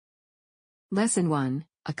Lesson 1,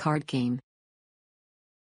 a card game.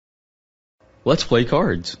 Let's play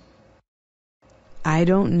cards. I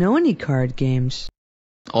don't know any card games.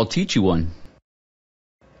 I'll teach you one.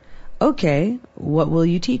 Okay, what will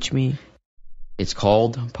you teach me? It's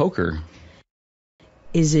called poker.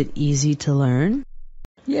 Is it easy to learn?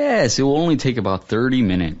 Yes, it will only take about 30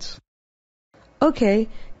 minutes. Okay,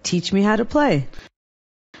 teach me how to play.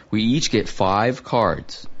 We each get 5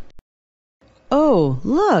 cards. Oh,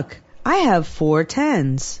 look, I have 4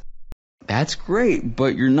 tens. That's great,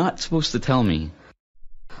 but you're not supposed to tell me.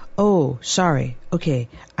 Oh, sorry. Okay,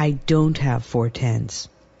 I don't have 4 tens.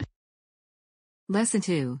 Lesson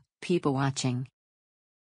 2, people watching.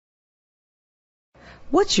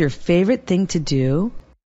 What's your favorite thing to do?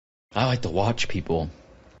 I like to watch people.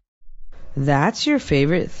 That's your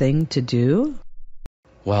favorite thing to do?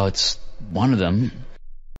 Well, it's one of them.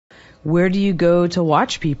 Where do you go to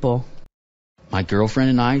watch people? My girlfriend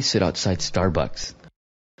and I sit outside Starbucks.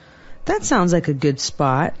 That sounds like a good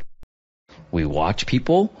spot. We watch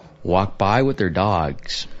people walk by with their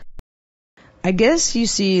dogs. I guess you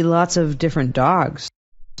see lots of different dogs.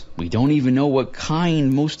 We don't even know what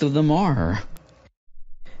kind most of them are.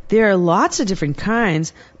 There are lots of different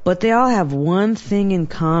kinds, but they all have one thing in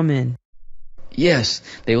common. Yes,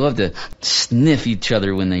 they love to sniff each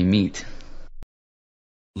other when they meet.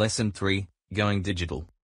 Lesson 3, Going Digital.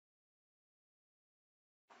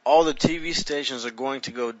 All the TV stations are going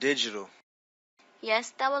to go digital.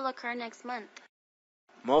 Yes, that will occur next month.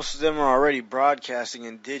 Most of them are already broadcasting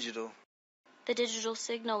in digital. The digital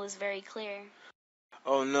signal is very clear.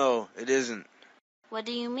 Oh no, it isn't. What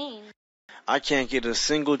do you mean? I can't get a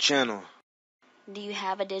single channel. Do you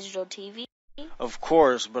have a digital TV? Of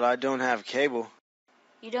course, but I don't have cable.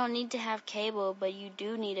 You don't need to have cable, but you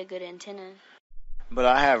do need a good antenna. But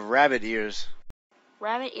I have rabbit ears.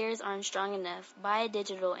 Rabbit ears aren't strong enough. Buy a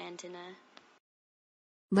digital antenna.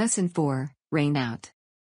 Lesson 4, rain out.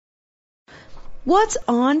 What's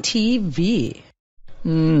on TV?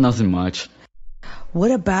 Nothing much. What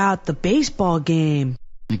about the baseball game?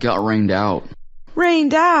 It got rained out.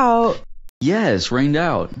 Rained out? Yes, rained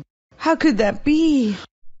out. How could that be?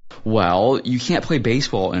 Well, you can't play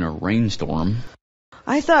baseball in a rainstorm.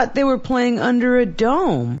 I thought they were playing under a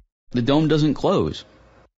dome. The dome doesn't close.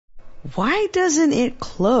 Why doesn't it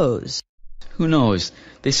close? Who knows?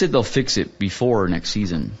 They said they'll fix it before next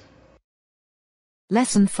season.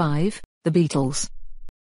 Lesson 5, the Beatles.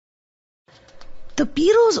 The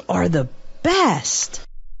Beatles are the best.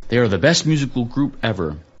 They are the best musical group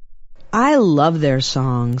ever. I love their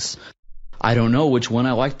songs. I don't know which one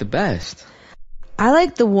I like the best. I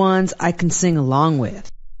like the ones I can sing along with.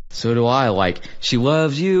 So do I, like She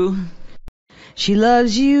Loves You. She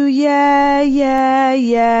loves you, yeah, yeah,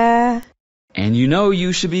 yeah. And You Know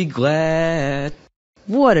You Should Be Glad.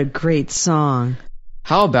 What a great song.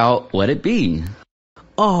 How about Let It Be?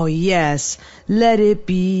 Oh, yes. Let it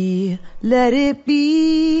be, let it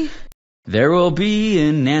be. There will be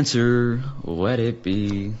an answer, let it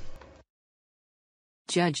be.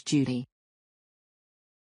 Judge Judy.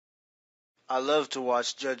 I love to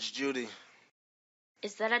watch Judge Judy.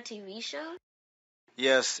 Is that a TV show?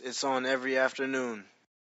 Yes, it's on every afternoon.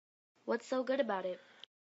 What's so good about it?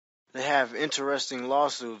 They have interesting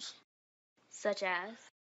lawsuits. Such as?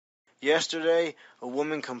 Yesterday, a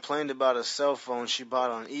woman complained about a cell phone she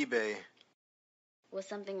bought on eBay. Was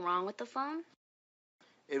something wrong with the phone?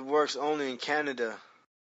 It works only in Canada.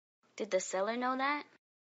 Did the seller know that?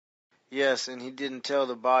 Yes, and he didn't tell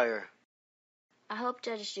the buyer. I hope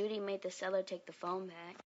Judge Judy made the seller take the phone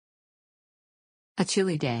back. A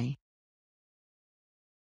chilly day.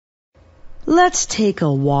 Let's take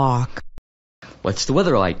a walk. What's the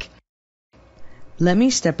weather like? Let me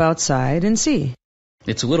step outside and see.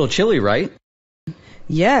 It's a little chilly, right?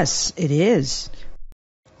 Yes, it is.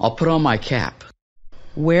 I'll put on my cap.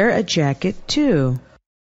 Wear a jacket, too.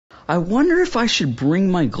 I wonder if I should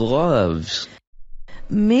bring my gloves.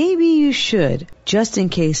 Maybe you should, just in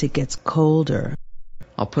case it gets colder.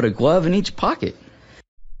 I'll put a glove in each pocket.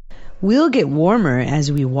 We'll get warmer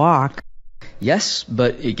as we walk. Yes,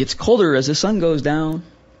 but it gets colder as the sun goes down.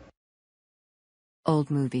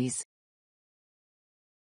 Old movies.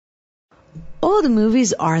 Old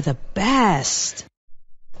movies are the best.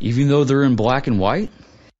 Even though they're in black and white?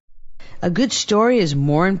 A good story is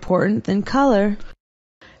more important than color.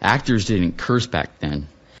 Actors didn't curse back then.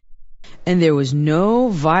 And there was no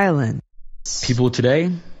violence. People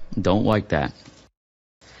today don't like that.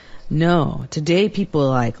 No, today people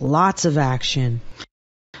like lots of action.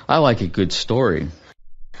 I like a good story.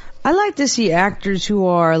 I like to see actors who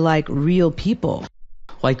are like real people.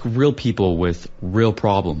 Like real people with real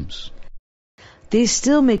problems. They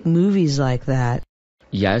still make movies like that.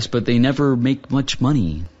 Yes, but they never make much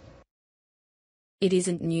money. It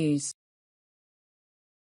isn't news.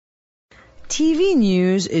 TV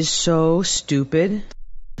news is so stupid.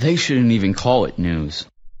 They shouldn't even call it news.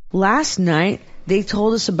 Last night, they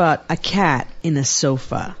told us about a cat in a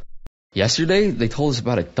sofa. Yesterday, they told us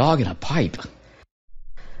about a dog in a pipe.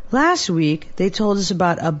 Last week, they told us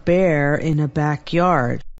about a bear in a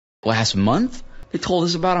backyard. Last month, they told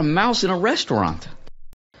us about a mouse in a restaurant.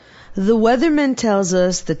 The weatherman tells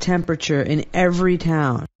us the temperature in every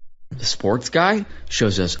town. The sports guy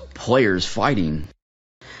shows us players fighting.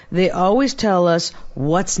 They always tell us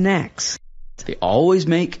what's next. They always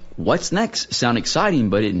make what's next sound exciting,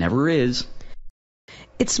 but it never is.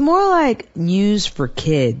 It's more like news for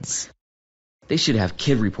kids. They should have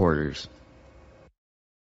kid reporters.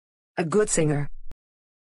 A good singer.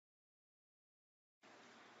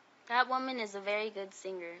 That woman is a very good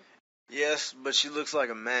singer. Yes, but she looks like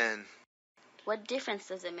a man. What difference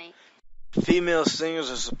does it make? Female singers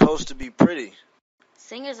are supposed to be pretty.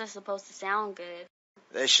 Singers are supposed to sound good.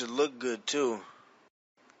 They should look good too.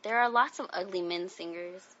 There are lots of ugly men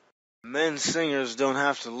singers. Men singers don't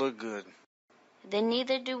have to look good. Then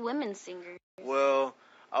neither do women singers. Well,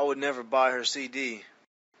 I would never buy her CD.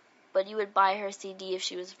 But you would buy her CD if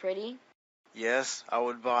she was pretty? Yes, I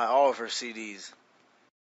would buy all of her CDs.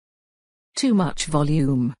 Too much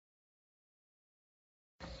volume.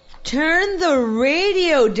 Turn the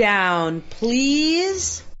radio down,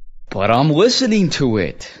 please. But I'm listening to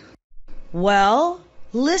it. Well,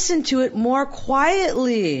 listen to it more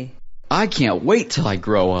quietly. I can't wait till I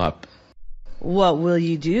grow up. What will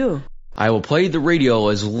you do? I will play the radio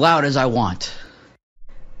as loud as I want.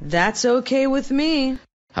 That's okay with me.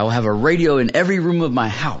 I will have a radio in every room of my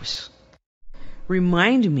house.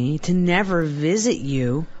 Remind me to never visit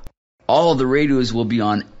you. All the radios will be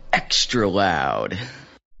on extra loud.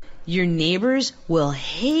 Your neighbors will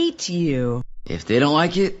hate you. If they don't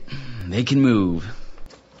like it, they can move.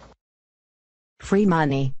 Free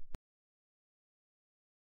money.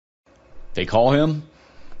 They call him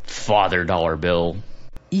Father Dollar Bill.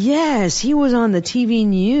 Yes, he was on the TV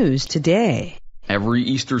news today. Every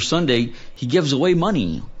Easter Sunday, he gives away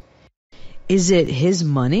money. Is it his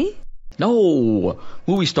money? No,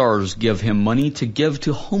 movie stars give him money to give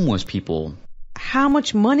to homeless people. How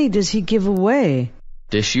much money does he give away?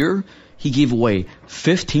 This year, he gave away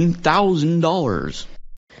 $15,000.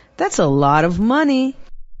 That's a lot of money.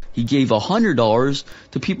 He gave $100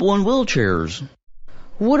 to people in wheelchairs.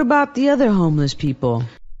 What about the other homeless people?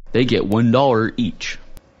 They get $1 each.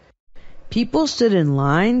 People stood in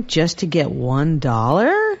line just to get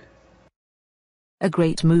 $1? A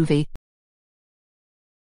great movie.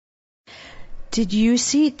 Did you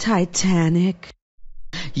see Titanic?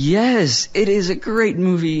 Yes, it is a great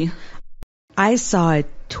movie. I saw it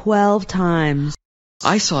 12 times.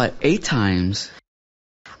 I saw it 8 times.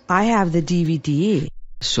 I have the DVD.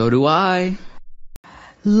 So do I.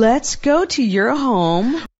 Let's go to your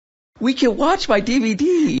home. We can watch my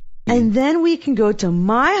DVD. And then we can go to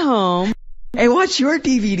my home. And watch your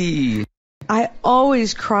DVD. I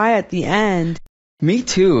always cry at the end. Me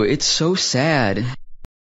too. It's so sad.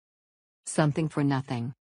 Something for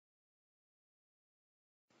nothing.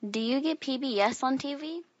 Do you get PBS on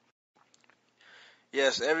TV?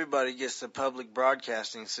 Yes, everybody gets the public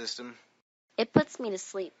broadcasting system. It puts me to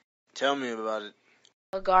sleep. Tell me about it.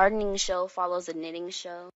 A gardening show follows a knitting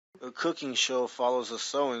show. A cooking show follows a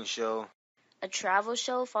sewing show. A travel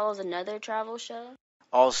show follows another travel show.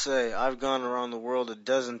 I'll say, I've gone around the world a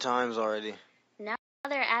dozen times already. Now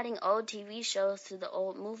they're adding old TV shows to the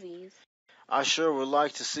old movies. I sure would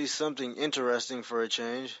like to see something interesting for a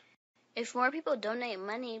change. If more people donate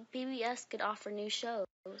money, PBS could offer new shows.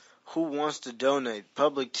 Who wants to donate?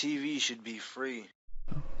 Public TV should be free.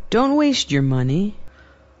 Don't waste your money.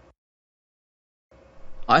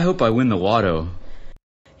 I hope I win the lotto.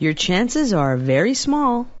 Your chances are very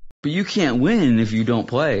small. But you can't win if you don't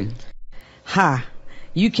play. Ha!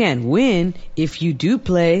 You can't win if you do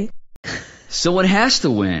play. Someone has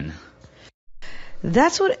to win.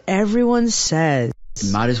 That's what everyone says.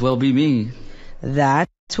 It might as well be me.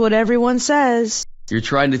 That's what everyone says. You're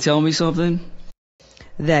trying to tell me something?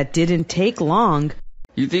 That didn't take long.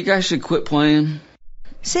 You think I should quit playing?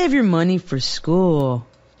 Save your money for school.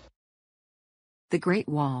 The Great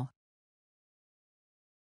Wall.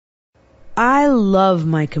 I love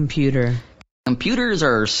my computer. Computers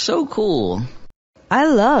are so cool. I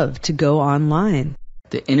love to go online.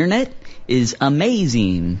 The internet is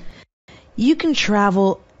amazing. You can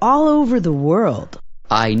travel all over the world.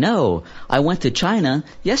 I know. I went to China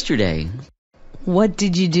yesterday. What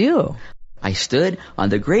did you do? I stood on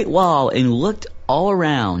the Great Wall and looked all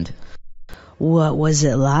around. What was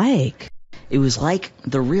it like? It was like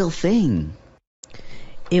the real thing.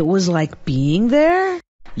 It was like being there?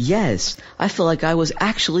 Yes, I feel like I was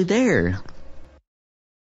actually there.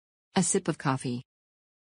 A sip of coffee.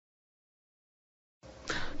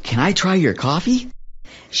 Can I try your coffee?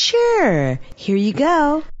 Sure, here you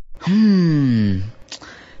go.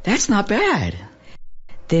 That's not bad.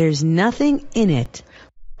 There's nothing in it.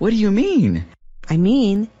 What do you mean? I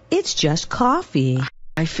mean, it's just coffee.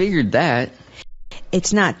 I figured that.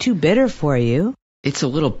 It's not too bitter for you. It's a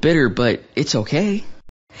little bitter, but it's okay.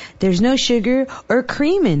 There's no sugar or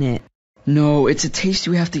cream in it. No, it's a taste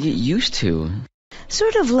you have to get used to.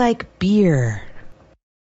 Sort of like beer.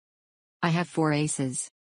 I have 4 aces.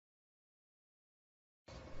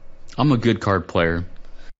 I'm a good card player,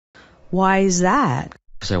 Why is that?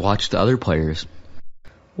 because I watch the other players.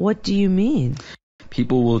 What do you mean?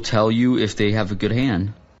 People will tell you if they have a good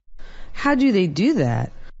hand. How do they do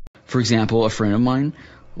that? For example, a friend of mine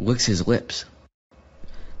licks his lips.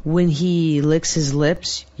 When he licks his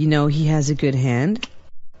lips, you know he has a good hand?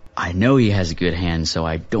 I know he has a good hand, so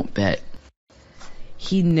I don't bet.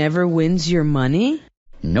 He never wins your money?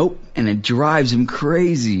 Nope, and it drives him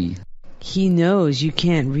crazy. He knows you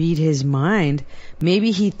can't read his mind.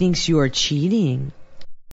 Maybe he thinks you are cheating.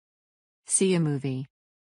 See a movie.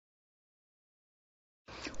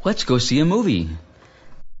 Let's go see a movie.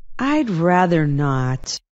 I'd rather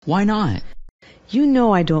not. Why not? You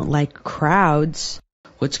know I don't like crowds.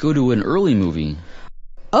 Let's go to an early movie.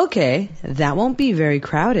 Okay, that won't be very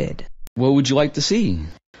crowded. What would you like to see?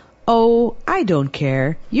 Oh, I don't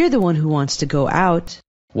care. You're the one who wants to go out.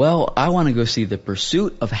 Well, I want to go see The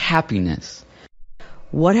Pursuit of Happiness.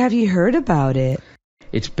 What have you heard about it?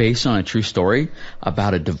 It's based on a true story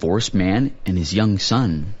about a divorced man and his young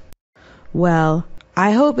son. Well,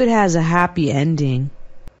 I hope it has a happy ending.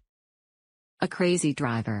 A crazy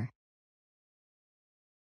driver.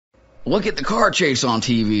 Look at the car chase on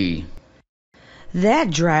TV. That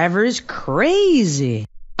driver's crazy.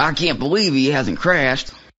 I can't believe he hasn't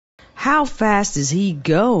crashed. How fast is he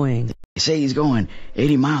going? They say he's going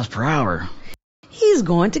 80 miles per hour. He's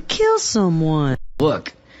going to kill someone.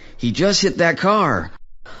 Look, he just hit that car.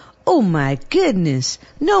 Oh my goodness,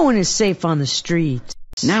 no one is safe on the street.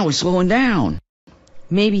 Now he's slowing down.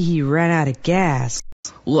 Maybe he ran out of gas.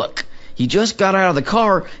 Look, he just got out of the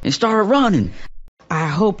car and started running. I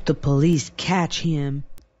hope the police catch him.